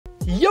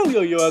Yo,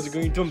 how's it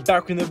going? I'm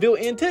back in the video,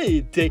 and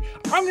today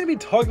I'm going to be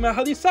talking about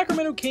how the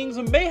Sacramento Kings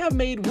may have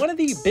made one of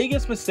the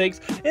biggest mistakes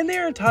in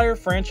their entire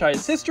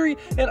franchise history,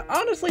 and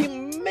honestly,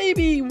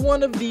 maybe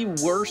one of the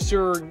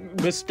worser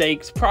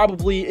mistakes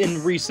probably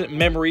in recent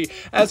memory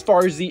as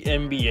far as the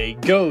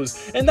NBA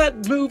goes. And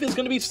that move is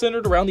going to be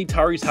centered around the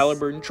Tyrese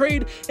Haliburton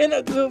trade and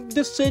the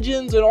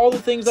decisions and all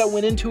the things that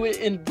went into it,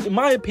 in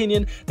my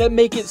opinion, that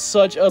make it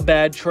such a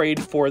bad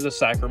trade for the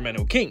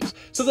Sacramento Kings.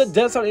 So if that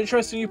does sound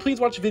interesting to you, please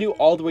watch the video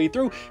all the way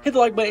through. Hit the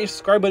like button and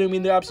subscribe button, it would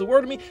mean the absolute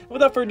world to me.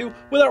 Without further ado,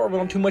 without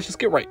rambling on too much, let's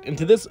get right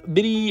into this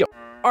video.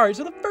 Alright,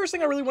 so the first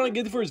thing I really want to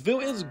get for this video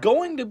is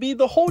going to be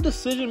the whole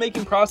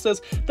decision-making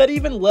process that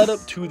even led up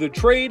to the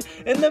trade.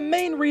 And the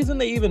main reason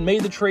they even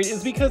made the trade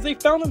is because they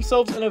found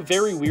themselves in a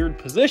very weird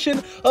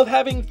position of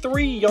having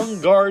three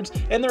young guards,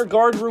 and their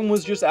guard room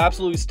was just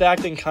absolutely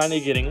stacked and kind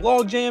of getting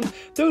log-jammed.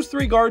 Those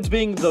three guards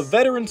being the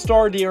veteran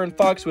star De'Aaron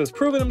Fox, who has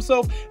proven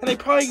himself, and they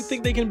probably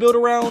think they can build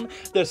around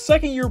the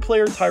second-year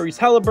player Tyrese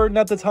Haliburton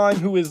at the time,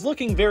 who is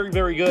looking very,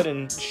 very good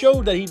and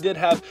showed that he did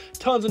have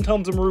tons and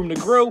tons of room to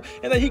grow,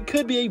 and that he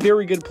could be a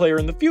very good player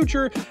in the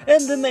future.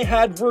 And then they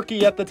had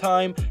rookie at the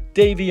time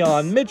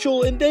Davion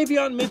Mitchell, and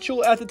Davion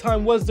Mitchell at the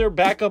time was their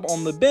backup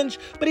on the bench,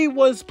 but he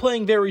was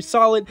playing very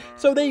solid,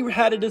 so they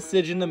had a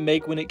decision to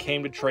make when it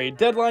came to trade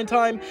deadline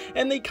time,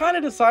 and they kind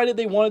of decided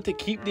they wanted to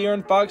keep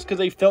De'Aaron Fox because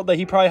they felt that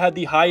he probably had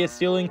the highest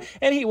ceiling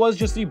and he was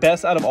just the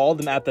best out of all of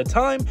them at the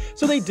time,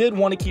 so they did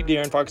want to keep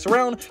De'Aaron Fox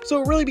around. So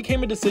it really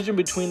became a decision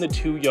between the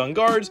two young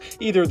guards,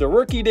 either the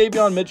rookie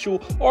Davion Mitchell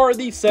or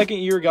the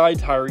second-year guy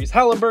Tyrese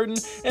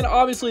Haliburton, and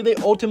obviously they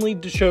ultimately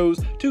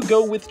chose to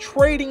go with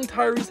trading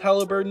Tyrese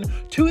Haliburton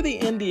to the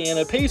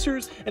Indiana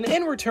Pacers, and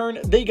in return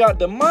they got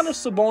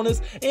Domantas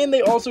Sabonis, and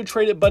they also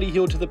traded Buddy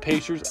Hield to the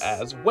Pacers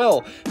as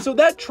well. So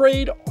that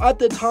trade at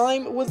the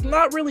time was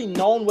not really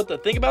known what to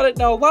think about it.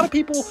 Now a lot of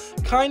people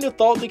kind of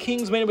thought the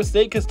Kings made a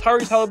mistake because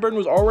Tyrese Haliburton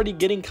was already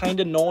getting kind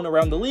of known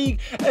around the league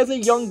as a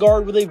young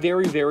guard with a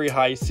very, very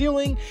high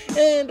ceiling,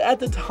 and at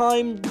the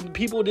time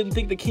people didn't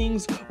think the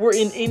Kings were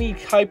in any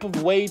type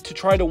of way to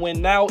try to win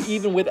now,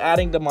 even with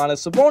adding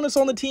Domantas Sabonis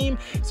on the team.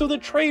 So the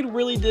trade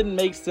really didn't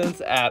make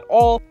sense at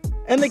all.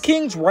 And the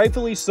Kings,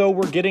 rightfully so,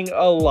 were getting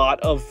a lot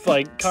of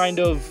kind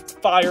of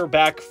fire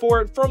back for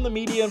it from the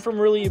media and from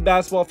really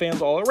basketball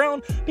fans all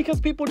around,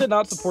 because people did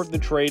not support the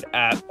trade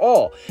at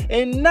all.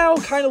 And now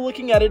kind of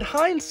looking at it,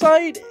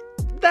 hindsight,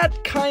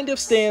 that kind of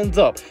stands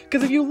up,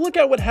 because if you look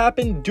at what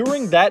happened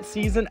during that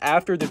season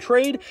after the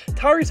trade,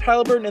 Tyrese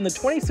Haliburton in the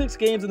 26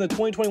 games in the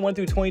 2021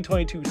 through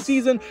 2022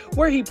 season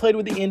where he played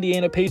with the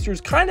Indiana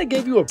Pacers kind of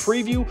gave you a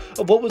preview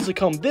of what was to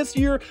come this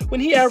year, when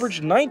he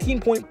averaged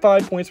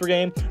 19.5 points per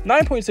game,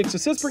 9.6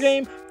 assists per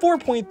game,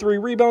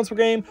 4.3 rebounds per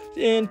game,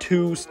 and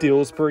 2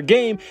 steals per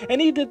game. And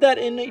he did that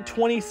in a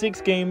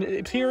 26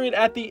 game period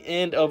at the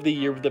end of the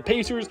year with the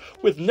Pacers,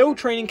 with no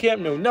training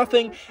camp, no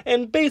nothing,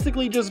 and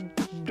basically just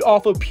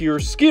off of pure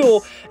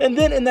skill. And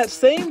then in that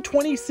same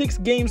 26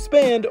 game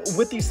span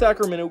with the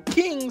Sacramento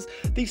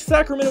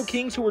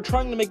Kings, who were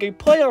trying to make a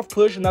playoff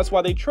push, and that's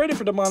why they traded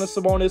for Domantas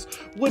Sabonis,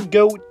 would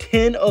go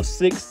 10 of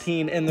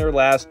 16 in their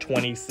last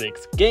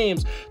 26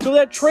 games. So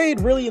that trade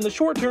really in the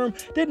short term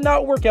did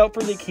not work out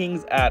for the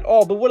Kings at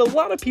all. But what a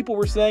lot of people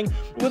were saying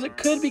was it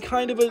could be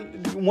kind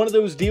of one of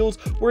those deals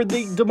where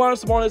the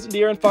Domantas Sabonis and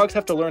De'Aaron Fox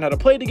have to learn how to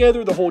play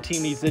together, the whole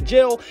team needs to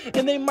gel,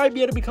 and they might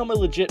be able to become a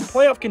legit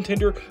playoff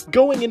contender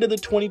going into the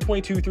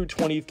 2022 through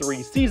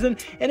 23 season,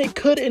 and it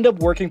could end up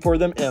working for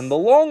them in the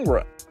long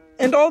run.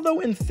 And although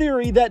in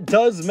theory that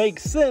does make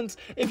sense,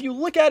 if you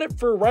look at it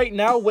for right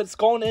now, what's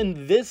gone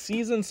in this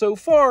season so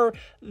far,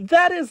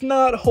 that is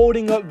not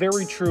holding up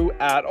very true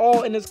at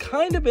all, and it's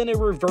kind of in a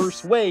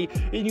reverse way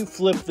and you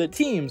flip the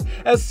teams.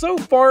 As so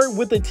far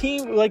with a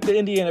team like the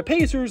Indiana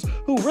Pacers,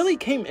 who really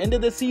came into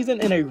this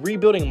season in a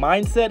rebuilding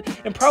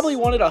mindset and probably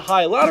wanted a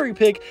high lottery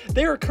pick,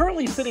 they are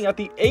currently sitting at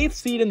the 8th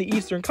seed in the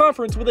Eastern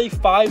Conference with a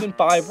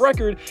 5-5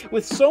 record,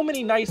 with so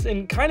many nice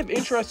and kind of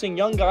interesting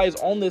young guys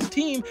on this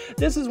team.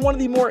 This is one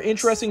of the more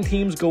interesting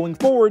teams going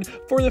forward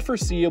for the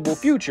foreseeable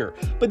future.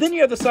 But then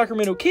you have the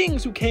Sacramento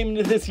Kings, who came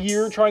into this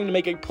year trying to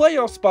make a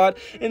playoff spot,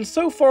 and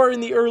so far in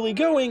the early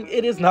going,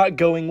 it is not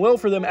going well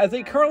for them, as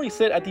they currently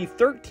sit at the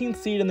 13th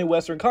seed in the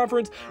Western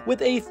Conference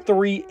with a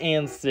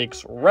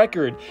 3-6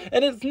 record.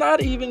 And it's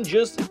not even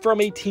just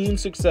from a team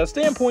success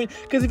standpoint,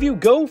 because if you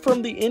go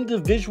from the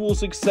individual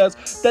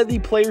success that the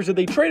players that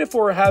they traded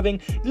for are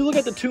having, you look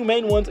at the two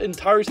main ones in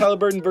Tyrese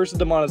Haliburton versus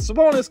Domantas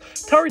Sabonis.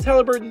 Tyrese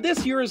Haliburton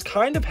this year is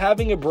kind of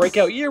having a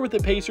breakout year with the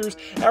Pacers,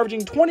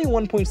 averaging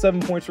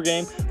 21.7 points per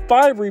game,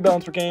 5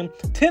 rebounds per game,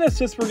 10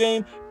 assists per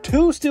game,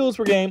 2 steals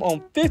per game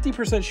on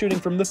 50% shooting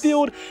from the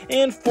field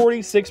and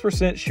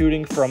 46%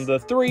 shooting from the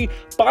 3,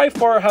 by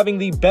far having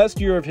the best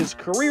year of his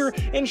career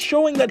and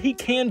showing that he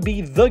can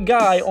be the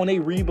guy on a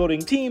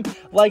rebuilding team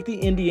like the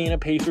Indiana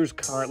Pacers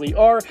currently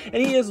are, and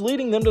he is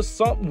leading them to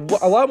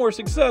a lot more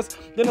success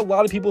than a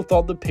lot of people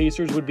thought the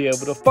Pacers would be able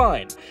to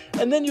find.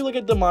 And then you look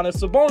at Domantas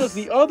Sabonis,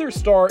 the other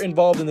star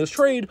involved in this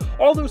trade.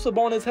 Although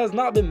Sabonis has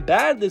not been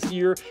bad this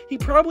year, he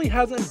probably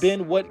hasn't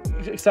been what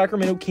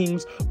Sacramento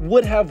Kings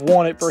would have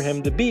wanted for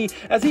him to be,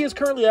 as he is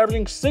currently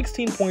averaging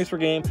 16 points per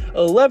game,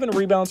 11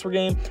 rebounds per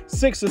game,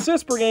 6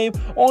 assists per game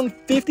on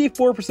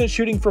 54%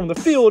 shooting from the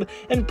field,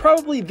 and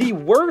probably the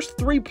worst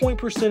three-point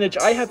percentage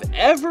I have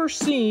ever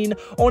seen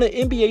on an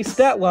NBA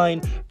stat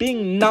line,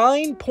 being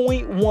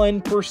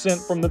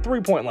 9.1% from the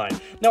three-point line.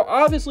 Now,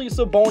 obviously,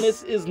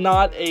 Sabonis is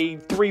not a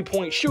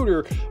three-point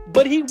shooter,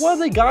 but he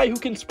was a guy who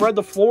can spread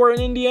the floor in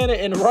Indiana,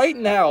 and right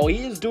now,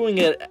 he is doing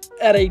it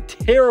at a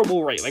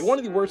terrible rate, like one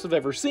of the worst I've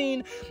ever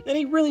seen, and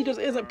he really just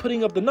isn't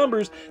putting up the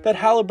numbers that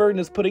Haliburton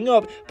is putting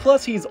up.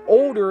 Plus, he's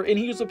older, and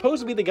he's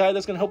supposed to be the guy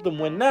that's going to help them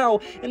win now,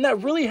 and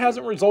that really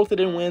hasn't resulted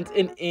in wins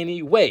in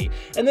any way.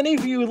 And then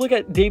if you look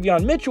at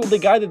Davion Mitchell, the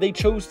guy that they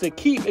chose to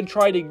keep and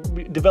try to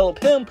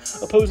develop him,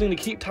 opposing to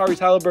keep Tyrese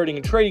Haliburton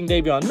and trading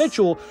Davion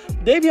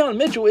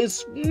Mitchell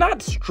is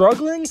not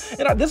struggling,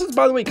 and this is,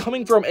 by the way,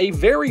 coming from a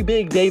very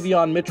big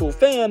Davion Mitchell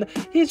fan.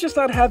 He's just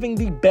not having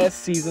the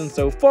best season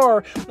so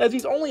far, as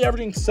he's only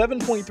averaging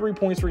 7.3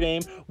 points per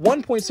game,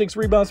 1.6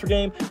 rebounds per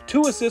game,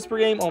 2 assists per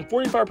game on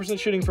 45%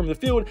 shooting from the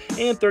field,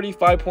 and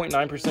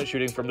 35.9%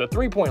 shooting from the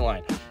three-point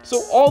line.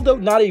 So although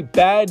not a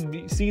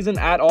bad season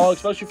at all,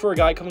 especially for a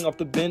guy coming off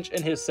the bench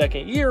in his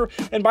second year,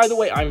 and by the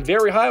way, I'm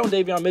very high on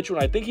Davion Mitchell,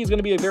 and I think he's going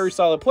to be a very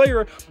solid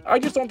player, I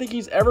just don't think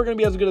he's ever going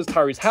to be as good as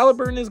Tyrese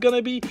Haliburton is going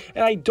to be,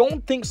 and I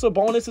don't think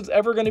Sabonis is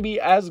ever going to be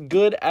as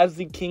good as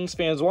the Kings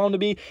fans want him to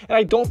be, and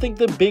I don't think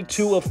the big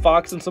two of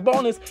Fox and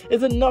Sabonis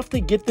is enough to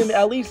get them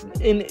at least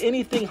in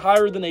anything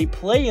higher than a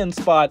play-in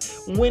spot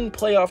when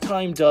playoff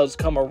time does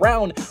come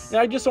around. And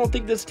I just don't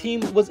think this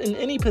team was in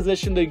any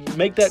position to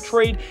make that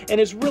trade,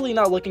 and it's really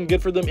not looking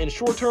good for them in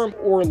short-term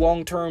or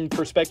long-term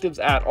perspectives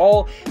at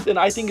all. Then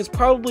I think it's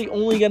probably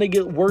only going to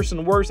get worse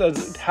and worse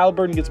as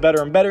Haliburton gets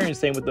better and better, and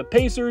same with the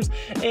Pacers,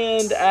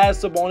 and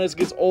as Sabonis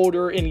gets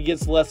older and he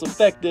gets less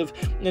effective,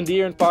 and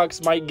De'Aaron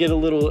Fox might get a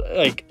little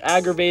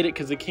aggravated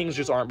because the Kings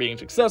just aren't being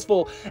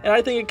successful, and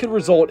I think it could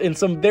result in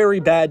some very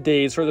bad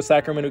days for the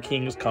Sacramento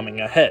Kings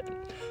coming ahead.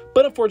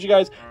 But unfortunately,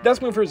 guys,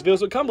 that's my first video,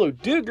 so comment below.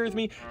 Do you agree with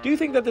me? Do you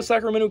think that the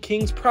Sacramento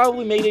Kings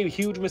probably made a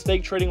huge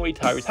mistake trading away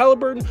Tyrese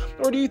Haliburton,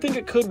 or do you think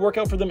it could work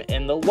out for them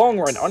in the long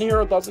run? I want to hear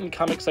your thoughts in the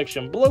comment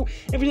section below.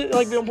 If you did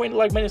like the video, point to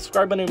like button,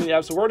 subscribe button, it means the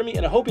absolute word to me,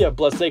 and I hope you have a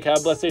blessed day. Have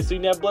a blessed day, so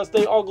you can have a blessed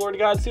day. All glory to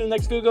God. See you in the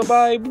next video.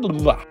 Goodbye. Blah,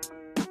 blah, blah.